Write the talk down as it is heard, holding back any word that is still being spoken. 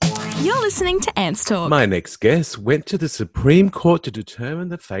You're listening to Ants Talk. My next guest went to the Supreme Court to determine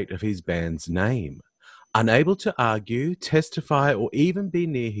the fate of his band's name. Unable to argue, testify, or even be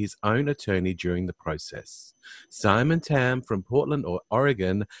near his own attorney during the process, Simon Tam from Portland,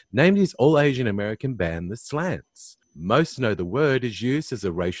 Oregon, named his all-Asian American band the Slants. Most know the word is used as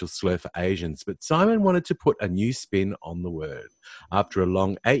a racial slur for Asians, but Simon wanted to put a new spin on the word. After a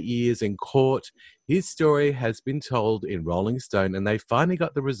long 8 years in court, his story has been told in Rolling Stone, and they finally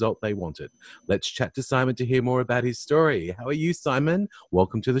got the result they wanted. Let's chat to Simon to hear more about his story. How are you, Simon?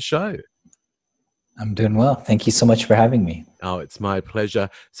 Welcome to the show. I'm doing well. Thank you so much for having me. Oh, it's my pleasure.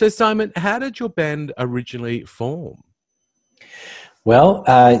 So, Simon, how did your band originally form? Well,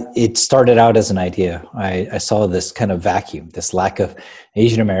 it started out as an idea. I saw this kind of vacuum, this lack of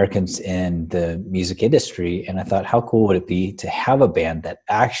Asian Americans in the music industry, and I thought, how cool would it be to have a band that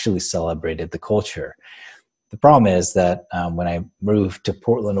actually celebrated the culture? The problem is that when I moved to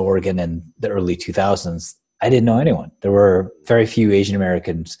Portland, Oregon in the early 2000s, I didn't know anyone. There were very few Asian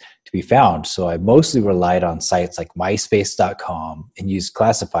Americans to be found. So I mostly relied on sites like MySpace.com and used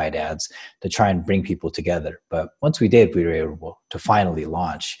classified ads to try and bring people together. But once we did, we were able to finally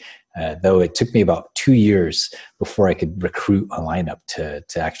launch, though it took me about 2 years before I could recruit a lineup to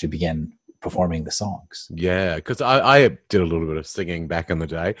actually begin performing the songs. Yeah, because I did a little bit of singing back in the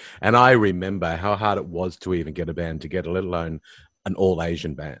day, and I remember how hard it was to even get a band together, let alone an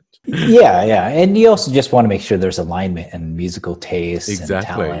all-Asian band. Yeah. And you also just want to make sure there's alignment and musical taste.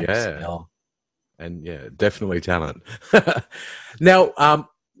 Exactly, and talent, yeah. You know? And yeah, definitely talent. Now,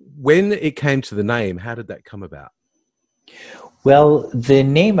 when it came to the name, how did that come about? Well, the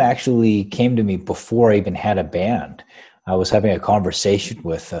name actually came to me before I even had a band. I was having a conversation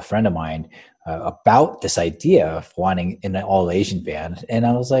with a friend of mine about this idea of wanting an all-Asian band. And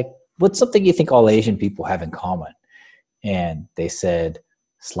I was like, what's something you think all Asian people have in common? And they said,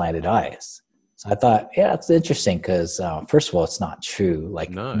 slanted eyes. So I thought, yeah, it's interesting because first of all, it's not true. Like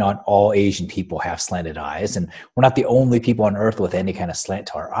not all Asian people have slanted eyes, and we're not the only people on earth with any kind of slant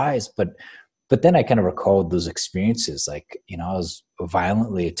to our eyes. But then I kind of recalled those experiences. Like, I was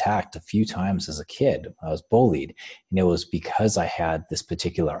violently attacked a few times as a kid. I was bullied, and it was because I had this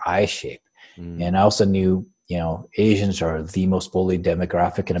particular eye shape. And I also knew, Asians are the most bullied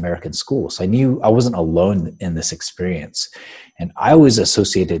demographic in American schools. So I knew I wasn't alone in this experience. And I always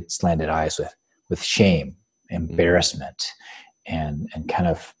associated slanted eyes with shame, embarrassment, and kind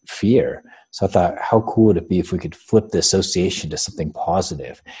of fear. So I thought, how cool would it be if we could flip the association to something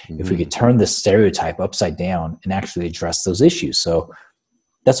positive? If we could turn this stereotype upside down and actually address those issues. So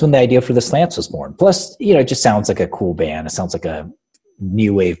that's when the idea for the Slants was born. Plus, it just sounds like a cool band. It sounds like a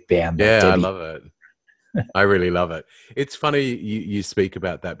new wave band. Yeah, I love it. I really love it. It's funny you speak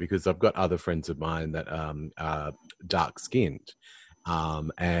about that because I've got other friends of mine that are dark-skinned.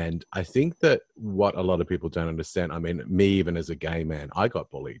 And I think that what a lot of people don't understand, I mean, me even as a gay man, I got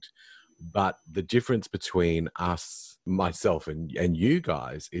bullied. But the difference between us, myself and you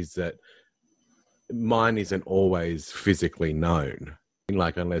guys is that mine isn't always physically known.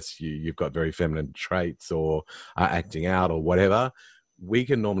 Like unless you've got very feminine traits or are acting out or whatever, we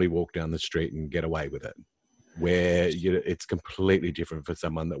can normally walk down the street and get away with it. Where it's completely different for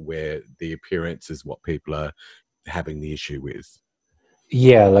someone where the appearance is what people are having the issue with.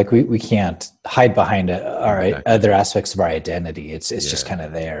 Yeah, like we can't hide behind other aspects of our identity. It's just kind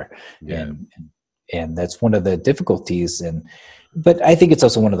of there. Yeah. And that's one of the difficulties. But I think it's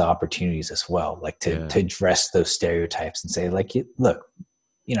also one of the opportunities as well, like to address those stereotypes and say, like, look,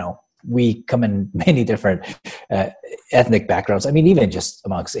 we come in many different ethnic backgrounds. I mean, even just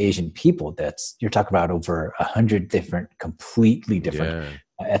amongst Asian people, you're talking about over 100 different, completely different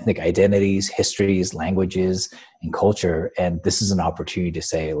ethnic identities, histories, languages, and culture. And this is an opportunity to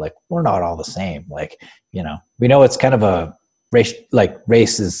say, like, we're not all the same. Like, we know it's kind of a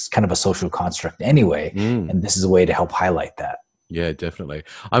race is kind of a social construct anyway. And this is a way to help highlight that. Yeah, definitely.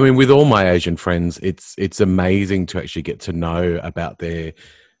 I mean, with all my Asian friends, it's amazing to actually get to know about their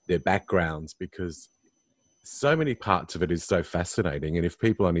backgrounds because so many parts of it is so fascinating. And if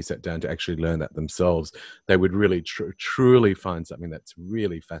people only sat down to actually learn that themselves, they would really truly find something that's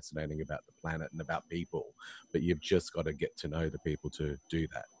really fascinating about the planet and about people. But you've just got to get to know the people to do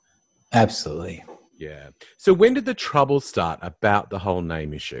that. Absolutely. Yeah. So when did the trouble start about the whole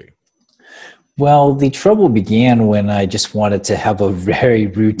name issue? Well, the trouble began when I just wanted to have a very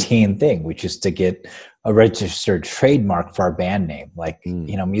routine thing, which is to get a registered trademark for our band name. Like,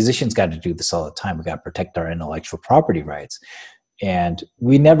 musicians got to do this all the time. We got to protect our intellectual property rights. And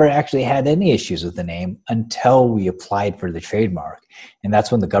we never actually had any issues with the name until we applied for the trademark. And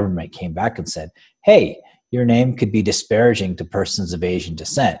that's when the government came back and said, hey, your name could be disparaging to persons of Asian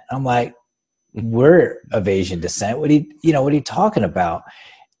descent. I'm like, we're of Asian descent. What are you talking about?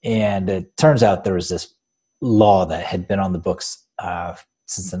 And it turns out there was this law that had been on the books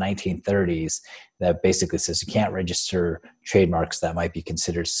since the 1930s that basically says you can't register trademarks that might be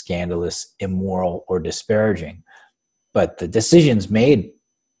considered scandalous, immoral, or disparaging. But the decisions made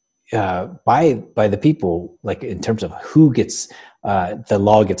by the people, like in terms of who gets the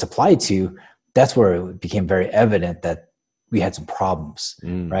law gets applied to, that's where it became very evident that we had some problems,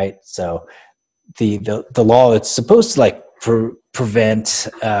 right? So the law, it's supposed to like prevent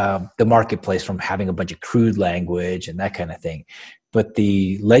the marketplace from having a bunch of crude language and that kind of thing. But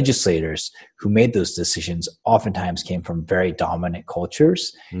the legislators who made those decisions oftentimes came from very dominant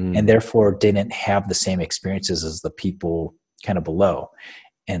cultures and therefore didn't have the same experiences as the people kind of below.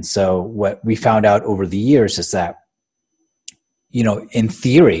 And so what we found out over the years is that, in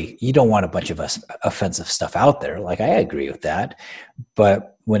theory, you don't want a bunch of offensive stuff out there. Like, I agree with that.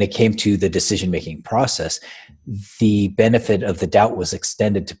 But when it came to the decision-making process, the benefit of the doubt was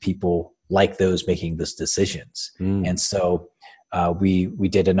extended to people like those making those decisions. And so we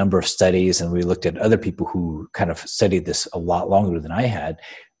did a number of studies, and we looked at other people who kind of studied this a lot longer than I had.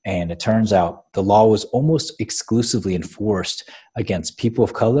 And it turns out the law was almost exclusively enforced against people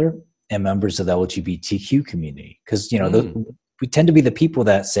of color and members of the LGBTQ community. Because, we tend to be the people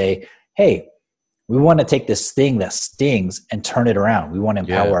that say, hey, we want to take this thing that stings and turn it around. We want to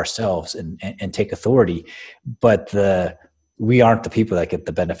empower ourselves and take authority. But we aren't the people that get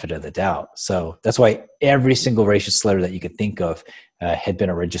the benefit of the doubt. So that's why every single racial slur that you could think of had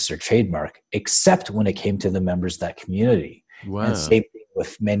been a registered trademark, except when it came to the members of that community. Wow. And same thing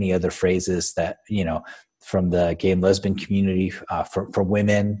with many other phrases that, from the gay and lesbian community, for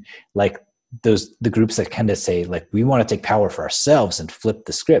women, like the groups that kind of say, like, we want to take power for ourselves and flip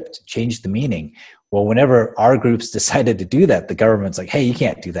the script, change the meaning. Well, whenever our groups decided to do that, the government's like, hey, you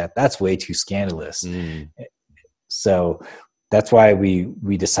can't do that. That's way too scandalous. So that's why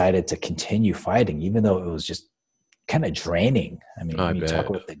we decided to continue fighting, even though it was just kind of draining. I mean, when you talk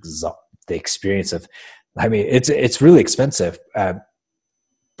about the experience of, it's really expensive,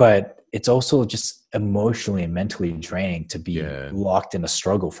 but it's also just emotionally and mentally draining to be locked in a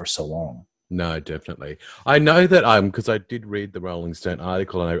struggle for so long. No, definitely. I know that because I did read the Rolling Stone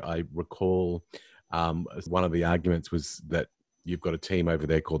article, and I recall one of the arguments was that you've got a team over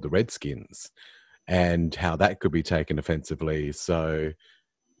there called the Redskins, and how that could be taken offensively. So,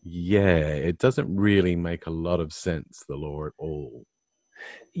 it doesn't really make a lot of sense, the law at all.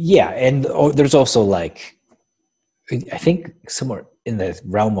 Yeah, and there's also like, I think somewhere in the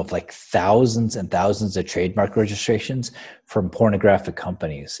realm of like thousands and thousands of trademark registrations from pornographic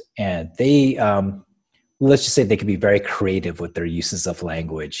companies. And they, let's just say they can be very creative with their uses of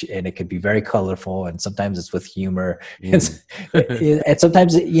language, and it could be very colorful, and sometimes it's with humor. And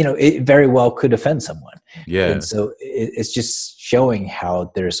sometimes, it very well could offend someone. Yeah. And so it's just showing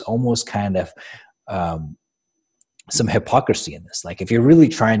how there's almost kind of, some hypocrisy in this. Like, if you're really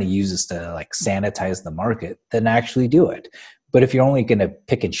trying to use this to like sanitize the market, then actually do it. But if you're only going to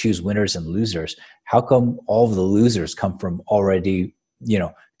pick and choose winners and losers, how come all of the losers come from already,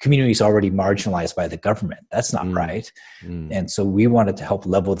 communities already marginalized by the government? That's not right. And so we wanted to help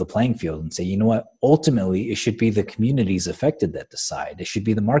level the playing field and say, you know what, ultimately it should be the communities affected that decide. It should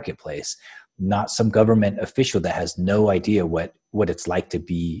be the marketplace, not some government official that has no idea what it's like to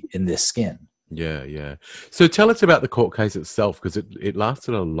be in this skin. Yeah. So tell us about the court case itself, because it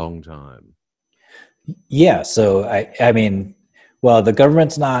lasted a long time. Yeah. So I mean, well, the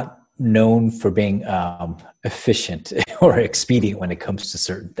government's not known for being efficient or expedient when it comes to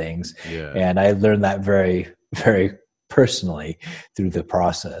certain things. Yeah. And I learned that very, very personally through the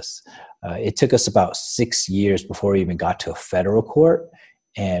process. It took us about 6 years before we even got to a federal court.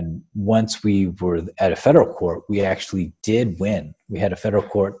 And once we were at a federal court, we actually did win. We had a federal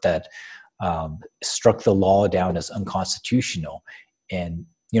court that struck the law down as unconstitutional. And,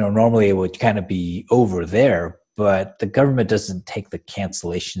 normally it would kind of be over there, but the government doesn't take the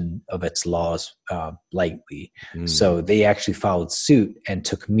cancellation of its laws lightly. So they actually filed suit and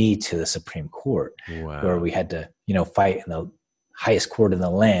took me to the Supreme Court, where we had to, fight in the highest court in the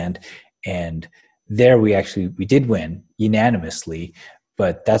land. And there we did win unanimously,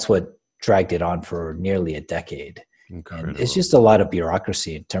 but that's what dragged it on for nearly a decade. Incredible. And it's just a lot of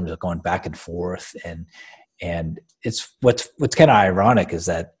bureaucracy in terms of going back and forth. And it's what's kind of ironic is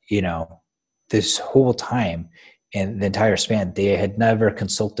that, this whole time and the entire span, they had never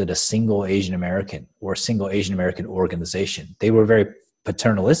consulted a single Asian American or a single Asian American organization. They were very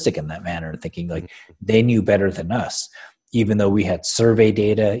paternalistic in that manner, thinking like they knew better than us. even though we had survey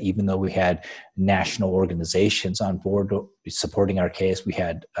data, even though we had national organizations on board supporting our case, we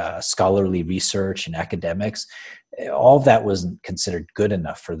had scholarly research and academics, all of that wasn't considered good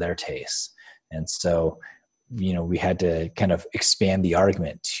enough for their taste. And so, we had to kind of expand the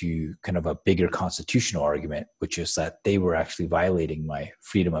argument to kind of a bigger constitutional argument, which is that they were actually violating my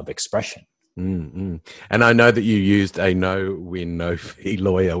freedom of expression. Mm-hmm. And I know that you used a no-win, no-fee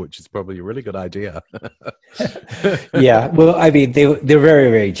lawyer, which is probably a really good idea. Yeah, well, I mean, they're very,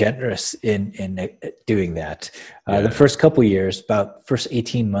 very generous in doing that. The first couple of years, about first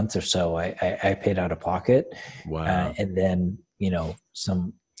 18 months or so, I paid out of pocket. Wow. And then,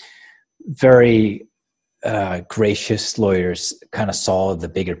 some very gracious lawyers kind of saw the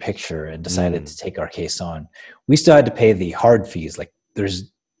bigger picture and decided to take our case on. We still had to pay the hard fees. Like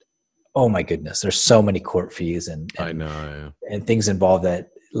oh my goodness, there's so many court fees and I know, and things involved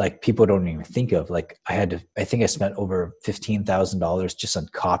that like people don't even think of. Like I think I spent over $15,000 just on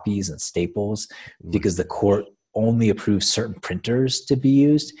copies and staples because the court only approved certain printers to be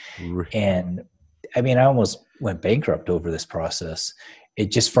used. And I mean, I almost went bankrupt over this process. It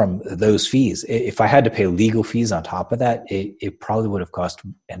just from those fees. If I had to pay legal fees on top of that, it probably would have cost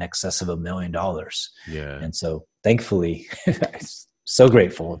in excess of $1 million. Yeah. And so thankfully, I'm so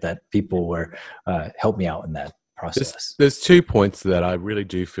grateful that people were helped me out in that process. There's 2 points that I really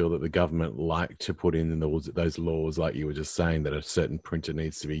do feel that the government like to put in those laws, like you were just saying, that a certain printer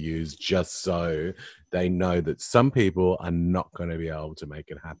needs to be used just so they know that some people are not going to be able to make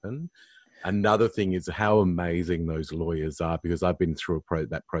it happen. Another thing is how amazing those lawyers are, because I've been through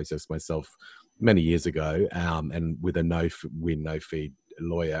that process myself many years ago, and with a no-win, no-fee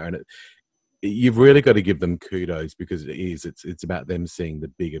lawyer. And you've really got to give them kudos, because it's about them seeing the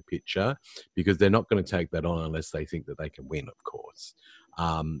bigger picture, because they're not going to take that on unless they think that they can win, of course.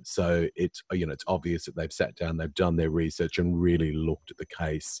 So it's obvious that they've sat down, they've done their research and really looked at the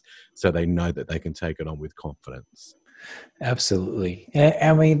case, so they know that they can take it on with confidence. Absolutely.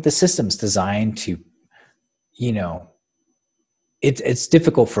 I mean, the system's designed to, it's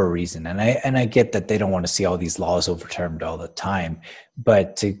difficult for a reason. And I get that they don't want to see all these laws overturned all the time,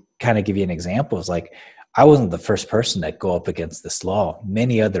 but to kind of give you an example, it's like, I wasn't the first person that go up against this law.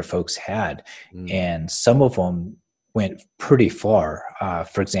 Many other folks had, and some of them went pretty far.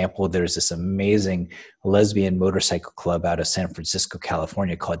 For example, there's this amazing lesbian motorcycle club out of San Francisco,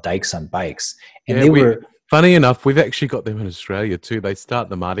 California called Dykes on Bikes. And they were... Funny enough, we've actually got them in Australia too. They start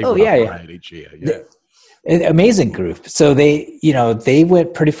the Mardi Gras parade each year. Yeah. Amazing group. So they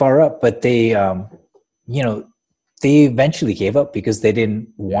went pretty far up, but they eventually gave up because they didn't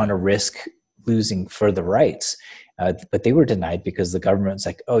want to risk losing further rights. But they were denied because the government's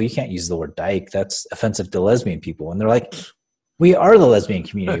like, oh, you can't use the word dyke. That's offensive to lesbian people. And they're like, we are the lesbian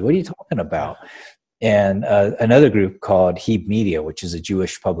community. What are you talking about? And another group called Heb Media, which is a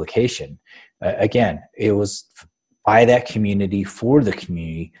Jewish publication. Again, it was by that community, for the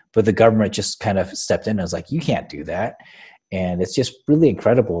community, but the government just kind of stepped in and was like, you can't do that. And it's just really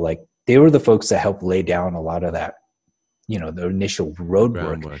incredible. Like, they were the folks that helped lay down a lot of that, the initial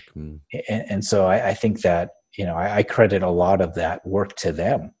roadwork. And so I think that, I credit a lot of that work to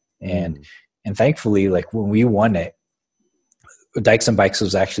them. And thankfully, like when we won it, Dykes on Bikes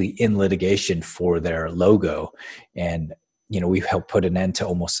was actually in litigation for their logo. And, we've helped put an end to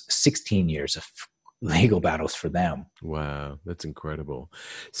almost 16 years of legal battles for them. Wow, that's incredible.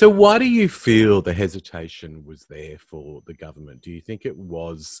 So why do you feel the hesitation was there for the government? Do you think it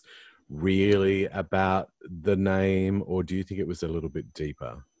was really about the name, or do you think it was a little bit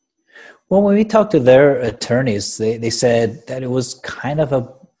deeper? Well, when we talked to their attorneys, they said that it was kind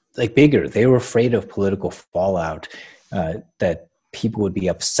of bigger. They were afraid of political fallout, that people would be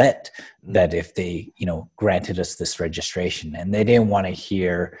upset that if they, granted us this registration, and they didn't want to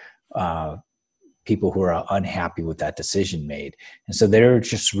hear people who are unhappy with that decision made. And so they're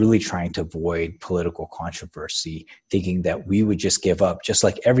just really trying to avoid political controversy, thinking that we would just give up, just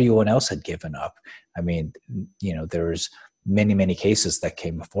like everyone else had given up. I mean, there's many, many cases that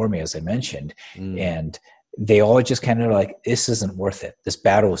came before me, as I mentioned, and they all just kind of like, this isn't worth it. This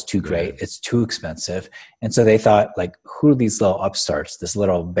battle is too great. It's too expensive. And so they thought, like, who are these little upstarts, this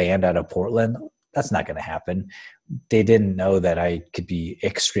little band out of Portland? That's not going to happen. They didn't know that I could be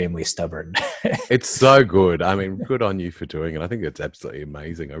extremely stubborn. It's so good. I mean, good on you for doing it. I think it's absolutely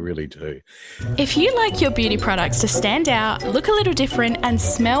amazing. I really do. If you like your beauty products to stand out, look a little different, and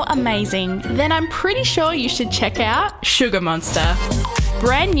smell amazing, then I'm pretty sure you should check out Sugar Monster.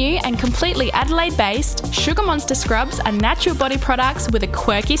 Brand new and completely Adelaide-based, Sugar Monster scrubs are natural body products with a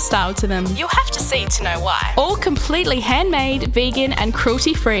quirky style to them. You'll have to see to know why. All completely handmade, vegan and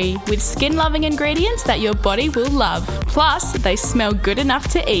cruelty-free, with skin-loving ingredients that your body will love. Plus, they smell good enough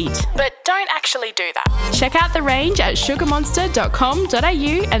to eat. But don't actually do that. Check out the range at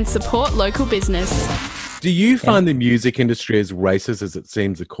sugarmonster.com.au and support local business. Do you find the music industry as racist as it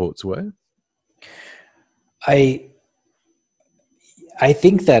seems the courts were? I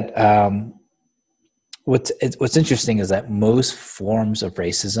think that what's interesting is that most forms of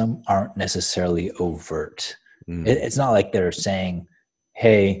racism aren't necessarily overt. It's not like they're saying,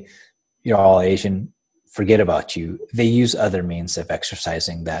 hey, you're all Asian, forget about you. They use other means of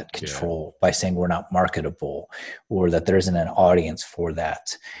exercising that control by saying we're not marketable or that there isn't an audience for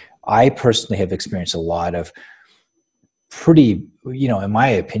that. I personally have experienced a lot of pretty, in my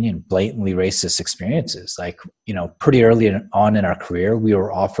opinion, blatantly racist experiences. Like, pretty early on in our career, we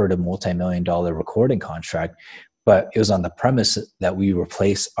were offered a multi-million-dollar recording contract, but it was on the premise that we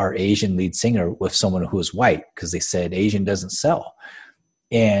replace our Asian lead singer with someone who was white because they said Asian doesn't sell.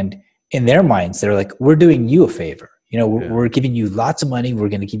 And in their minds, they're like, we're doing you a favor. We're giving you lots of money. We're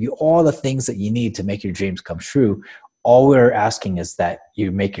going to give you all the things that you need to make your dreams come true. All we're asking is that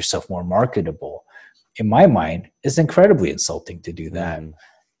you make yourself more marketable. In my mind, it's incredibly insulting to do that.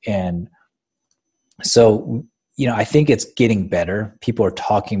 And so, I think it's getting better. People are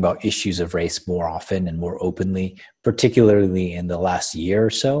talking about issues of race more often and more openly, particularly in the last year or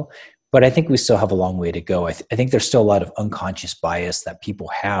so. But I think we still have a long way to go. I think there's still a lot of unconscious bias that people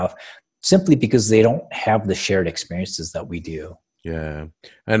have simply because they don't have the shared experiences that we do. Yeah.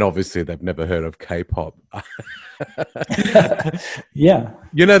 And obviously they've never heard of K-pop. Yeah.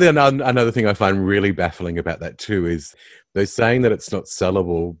 Another thing I find really baffling about that too is they're saying that it's not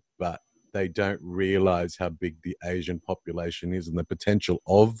sellable, but they don't realize how big the Asian population is and the potential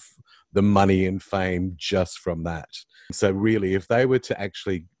of the money and fame just from that. So really, if they were to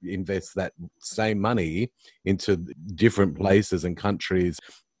actually invest that same money into different places and countries,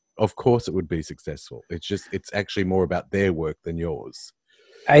 of course it would be successful. It's actually more about their work than yours.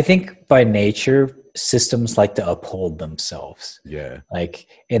 I think by nature, systems like to uphold themselves. Yeah.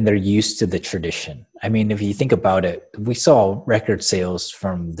 And they're used to the tradition. I mean, if you think about it, we saw record sales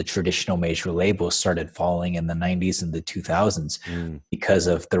from the traditional major labels started falling in the 90s and the 2000s because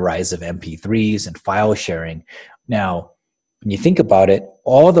of the rise of MP3s and file sharing. Now, when you think about it,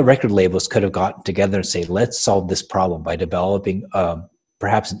 all the record labels could have gotten together and say, let's solve this problem by developing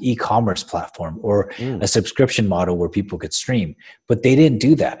perhaps an e-commerce platform or a subscription model where people could stream. But they didn't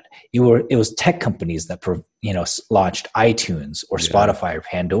do that. It was tech companies that launched iTunes or Spotify or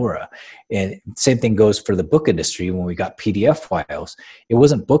Pandora. And same thing goes for the book industry. When we got PDF files, it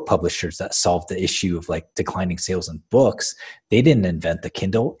wasn't book publishers that solved the issue of declining sales in books. They didn't invent the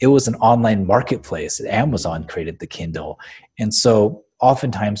Kindle. It was an online marketplace. Amazon created the Kindle. And so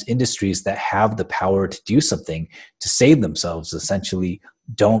oftentimes industries that have the power to do something to save themselves essentially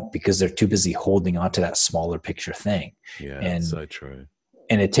don't, because they're too busy holding on to that smaller picture thing. Yeah, and so true.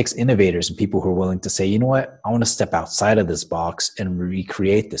 And it takes innovators and people who are willing to say, you know what, I want to step outside of this box and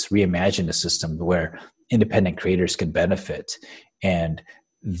reimagine a system where independent creators can benefit. And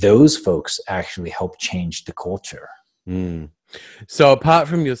those folks actually help change the culture. So apart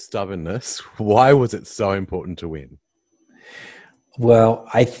from your stubbornness, why was it so important to win? Well,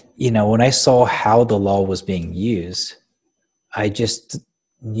 when I saw how the law was being used, I just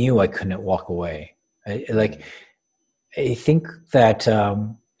knew I couldn't walk away. I think that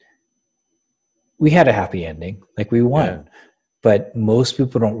we had a happy ending, we won, but most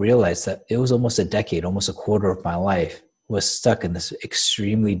people don't realize that it was almost a decade, almost a quarter of my life was stuck in this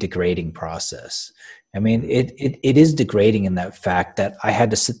extremely degrading process. I mean, it is degrading in that fact that I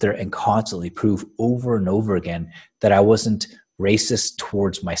had to sit there and constantly prove over and over again that I wasn't racist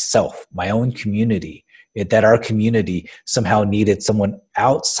towards myself, my own community, that our community somehow needed someone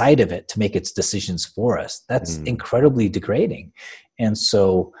outside of it to make its decisions for us. That's incredibly degrading. And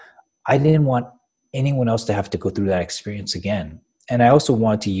so I didn't want anyone else to have to go through that experience again. And I also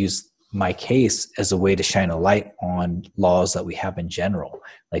wanted to use my case as a way to shine a light on laws that we have in general.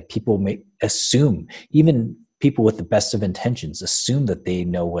 People may assume, even people with the best of intentions assume that they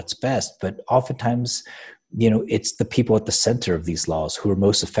know what's best, but oftentimes it's the people at the center of these laws who are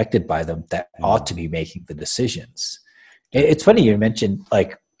most affected by them that ought to be making the decisions. It's funny you mentioned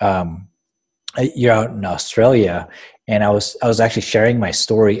you're out in Australia, and I was actually sharing my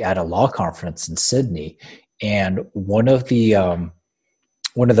story at a law conference in Sydney, and one of the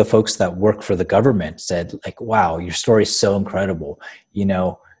folks that work for the government said, wow, your story is so incredible.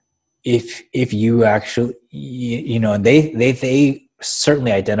 If you actually, and they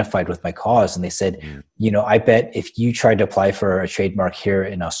certainly identified with my cause. And they said, I bet if you tried to apply for a trademark here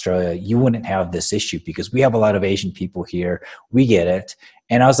in Australia, you wouldn't have this issue because we have a lot of Asian people here. We get it.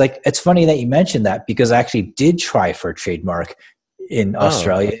 And I was like, it's funny that you mentioned that because I actually did try for a trademark in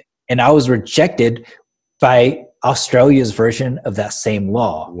Australia, and I was rejected by Australia's version of that same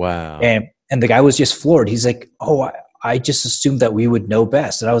law. Wow. And the guy was just floored. He's like, I just assumed that we would know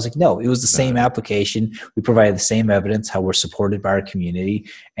best. And I was like, no, it was the same application. We provided the same evidence, how we're supported by our community,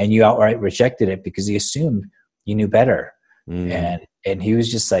 and you outright rejected it because you assumed you knew better. And he was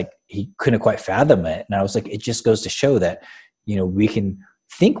just like, he couldn't quite fathom it. And I was like, it just goes to show that, we can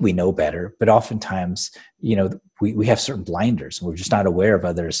think we know better, but oftentimes, we have certain blinders and we're just not aware of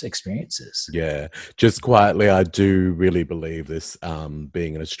others' experiences. Yeah. Just quietly, I do really believe this,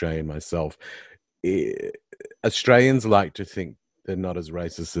 being an Australian myself. Australians like to think they're not as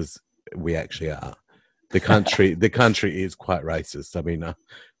racist as we actually are. The country is quite racist. I mean,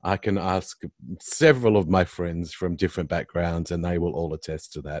 I can ask several of my friends from different backgrounds and they will all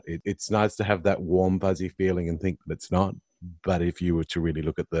attest to that. It's nice to have that warm, fuzzy feeling and think that it's not. But if you were to really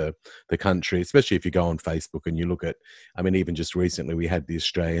look at the country, especially if you go on Facebook and you look at, I mean, even just recently we had the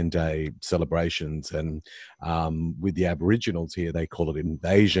Australian Day celebrations, and with the Aboriginals here, they call it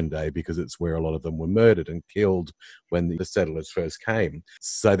Invasion Day because it's where a lot of them were murdered and killed when the settlers first came.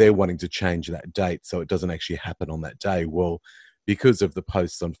 So they're wanting to change that date so it doesn't actually happen on that day. Well, because of the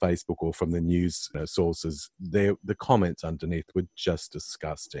posts on Facebook or from the news sources, the comments underneath were just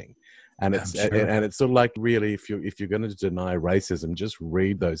disgusting. And it's and it's sort of like, really, if you're going to deny racism, just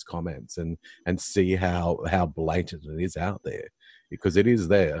read those comments and see how blatant it is out there, because it is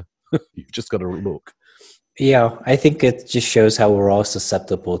there. You've just got to look. Yeah, I think it just shows how we're all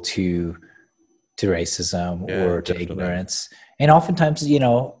susceptible to racism or to ignorance. And oftentimes, I'm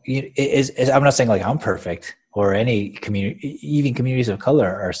not saying like I'm perfect, or any community, even communities of color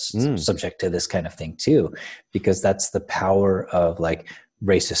are subject to this kind of thing too, because that's the power of like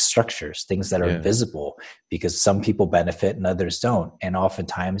racist structures, things that are invisible, because some people benefit and others don't. And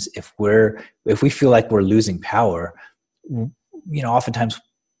oftentimes if we feel like we're losing power, oftentimes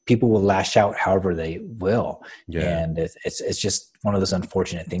people will lash out however they will. And it's just one of those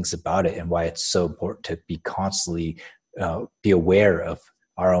unfortunate things about it, and why it's so important to be constantly be aware of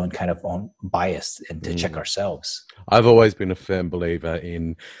our own kind of own bias and to check ourselves. I've always been a firm believer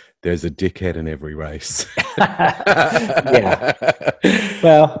in there's a dickhead in every race.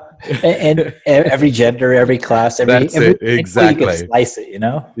 Well, and every gender, every class, exactly. You can slice it,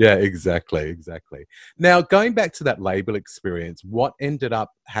 Yeah, exactly. Now, going back to that label experience, what ended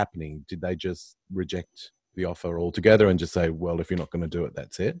up happening? Did they just reject the offer altogether and just say, well, if you're not going to do it,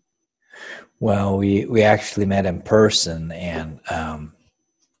 that's it? Well, we actually met in person, and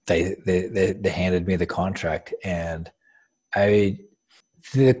they handed me the contract, and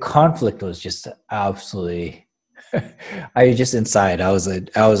the conflict was just absolutely. I just inside. I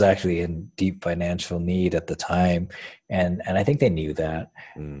was actually in deep financial need at the time, and I think they knew that.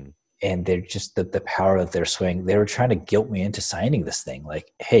 And they're just the power of their swing. They were trying to guilt me into signing this thing.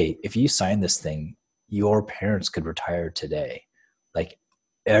 Like, hey, if you sign this thing, your parents could retire today. Like,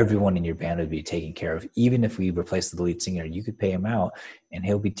 everyone in your band would be taken care of. Even if we replace the lead singer, you could pay him out and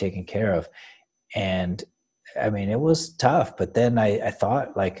he'll be taken care of. And I mean, it was tough, but then I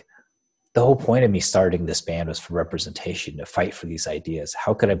thought, like, the whole point of me starting this band was for representation, to fight for these ideas.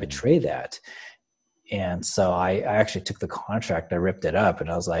 How could I betray that? And so I actually took the contract, I ripped it up, and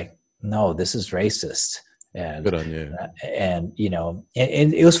I was like, no, this is racist. And good on you. And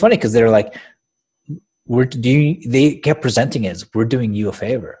it was funny because they were like, they kept presenting it as, we're doing you a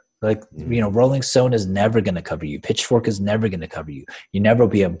favor. Like, Rolling Stone is never going to cover you. Pitchfork is never going to cover you. You never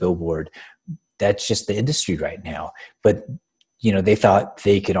be on Billboard. That's just the industry right now. But, they thought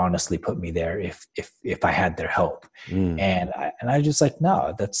they could honestly put me there if I had their help. And I was just like,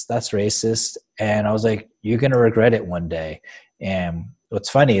 no, that's racist. And I was like, you're going to regret it one day. And what's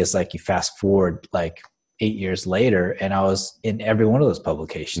funny is, like, you fast forward like 8 years later, and I was in every one of those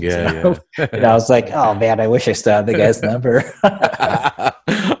publications. And I was like, oh man, I wish I still had the guy's number.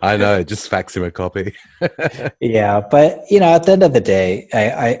 I know, just fax him a copy. Yeah, but at the end of the day,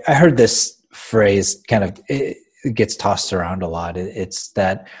 I heard this phrase kind of, it gets tossed around a lot. It's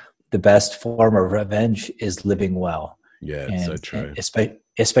that the best form of revenge is living well. Yeah, it's so true.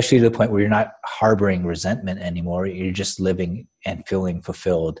 Especially to the point where you're not harboring resentment anymore. You're just living and feeling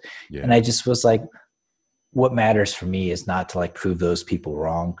fulfilled. Yeah. And I just was like, what matters for me is not to like prove those people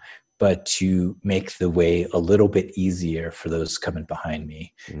wrong, but to make the way a little bit easier for those coming behind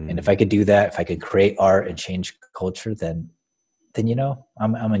me. And if I could do that, if I could create art and change culture, then then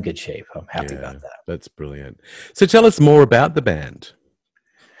I'm in good shape. I'm happy about that. That's brilliant. So tell us more about the band.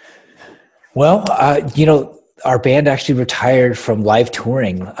 Well, our band actually retired from live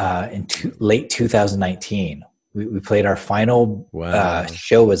touring in late 2019. We played our final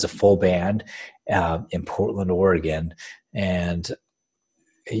show as a full band in Portland, Oregon, and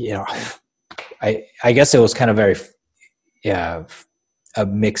I guess it was kind of a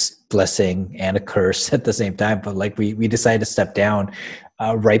mixed blessing and a curse at the same time. But like we decided to step down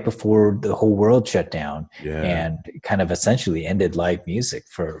right before the whole world shut down, and kind of essentially ended live music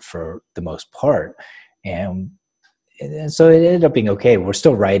for the most part, and so it ended up being okay. We're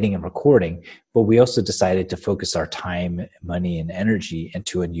still writing and recording, but we also decided to focus our time, money, and energy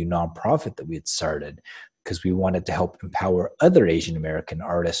into a new nonprofit that we had started, because we wanted to help empower other Asian American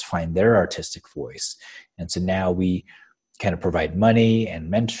artists find their artistic voice. And so now we kind of provide money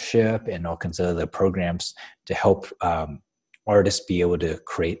and mentorship and all kinds of other programs to help artists be able to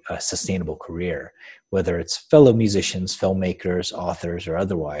create a sustainable career, whether it's fellow musicians, filmmakers, authors, or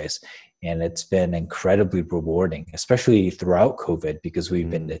otherwise. And it's been incredibly rewarding, especially throughout COVID, because we've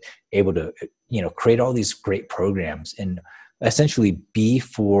been able to, create all these great programs and essentially be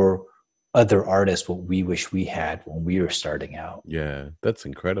for other artists what we wish we had when we were starting out. Yeah, that's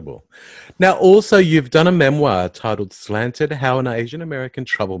incredible. Now, also, you've done a memoir titled Slanted: How an Asian American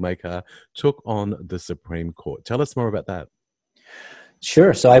Troublemaker Took on the Supreme Court. Tell us more about that.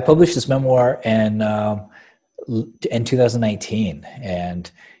 Sure. So I published this memoir in 2019,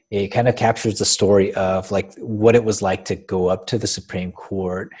 and it kind of captures the story of like what it was like to go up to the Supreme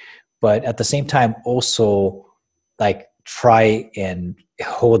Court, but at the same time also like try and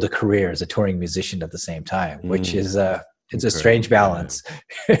hold a career as a touring musician at the same time, which is it's a strange balance.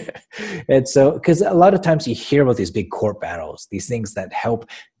 And so, because a lot of times you hear about these big court battles, these things that help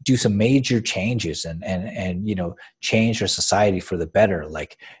do some major changes and change our society for the better.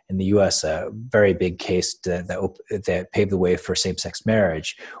 Like in the U.S., a very big case that paved the way for same-sex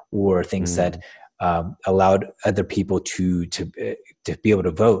marriage, or things that allowed other people to be able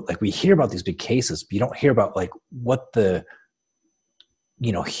to vote. Like we hear about these big cases, but you don't hear about like what the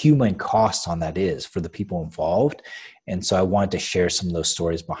human cost on that is for the people involved. And so I wanted to share some of those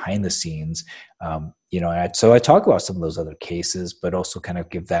stories behind the scenes, so I talk about some of those other cases, but also kind of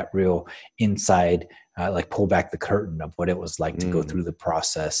give that real inside, like pull back the curtain of what it was like to go through the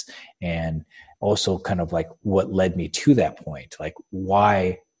process, and also kind of like what led me to that point, like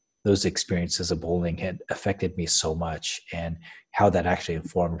why those experiences of bullying had affected me so much and how that actually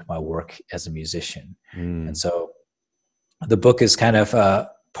informed my work as a musician. And so the book is kind of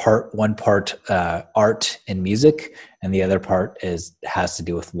one part art and music, and the other part has to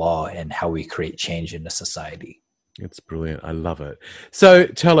do with law and how we create change in a society. It's brilliant. I love it. So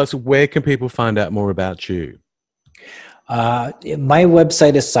tell us, where can people find out more about you? My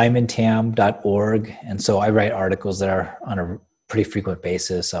website is simontam.org. And so I write articles that are on a pretty frequent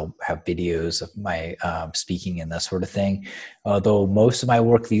basis. I'll have videos of my speaking and that sort of thing. Although most of my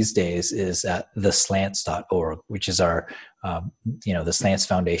work these days is at theslants.org, which is our, the Slants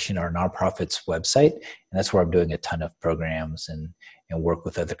Foundation, our nonprofit's website. And that's where I'm doing a ton of programs and work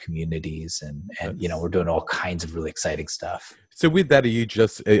with other communities. And we're doing all kinds of really exciting stuff. So with that, are you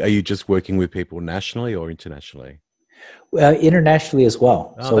just working with people nationally or internationally? Internationally as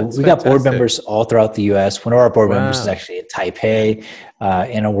well. So we got board members all throughout the U.S. One of our board members is actually in Taipei,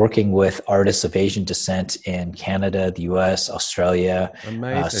 and I'm working with artists of Asian descent in Canada, the U.S., Australia.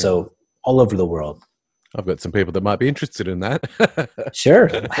 Amazing. So all over the world. I've got some people that might be interested in that. Sure.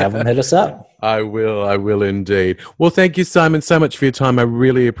 Have them hit us up. I will indeed. Well, thank you, Simon, so much for your time. I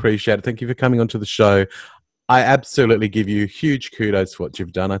really appreciate it. Thank you for coming onto the show. I absolutely give you huge kudos for what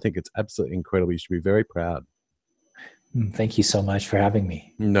you've done. I think it's absolutely incredible. You should be very proud. Thank you so much for having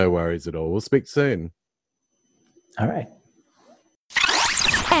me. No worries at all. We'll speak soon. All right.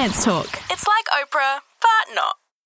 Ants Talk. It's like Oprah, but not.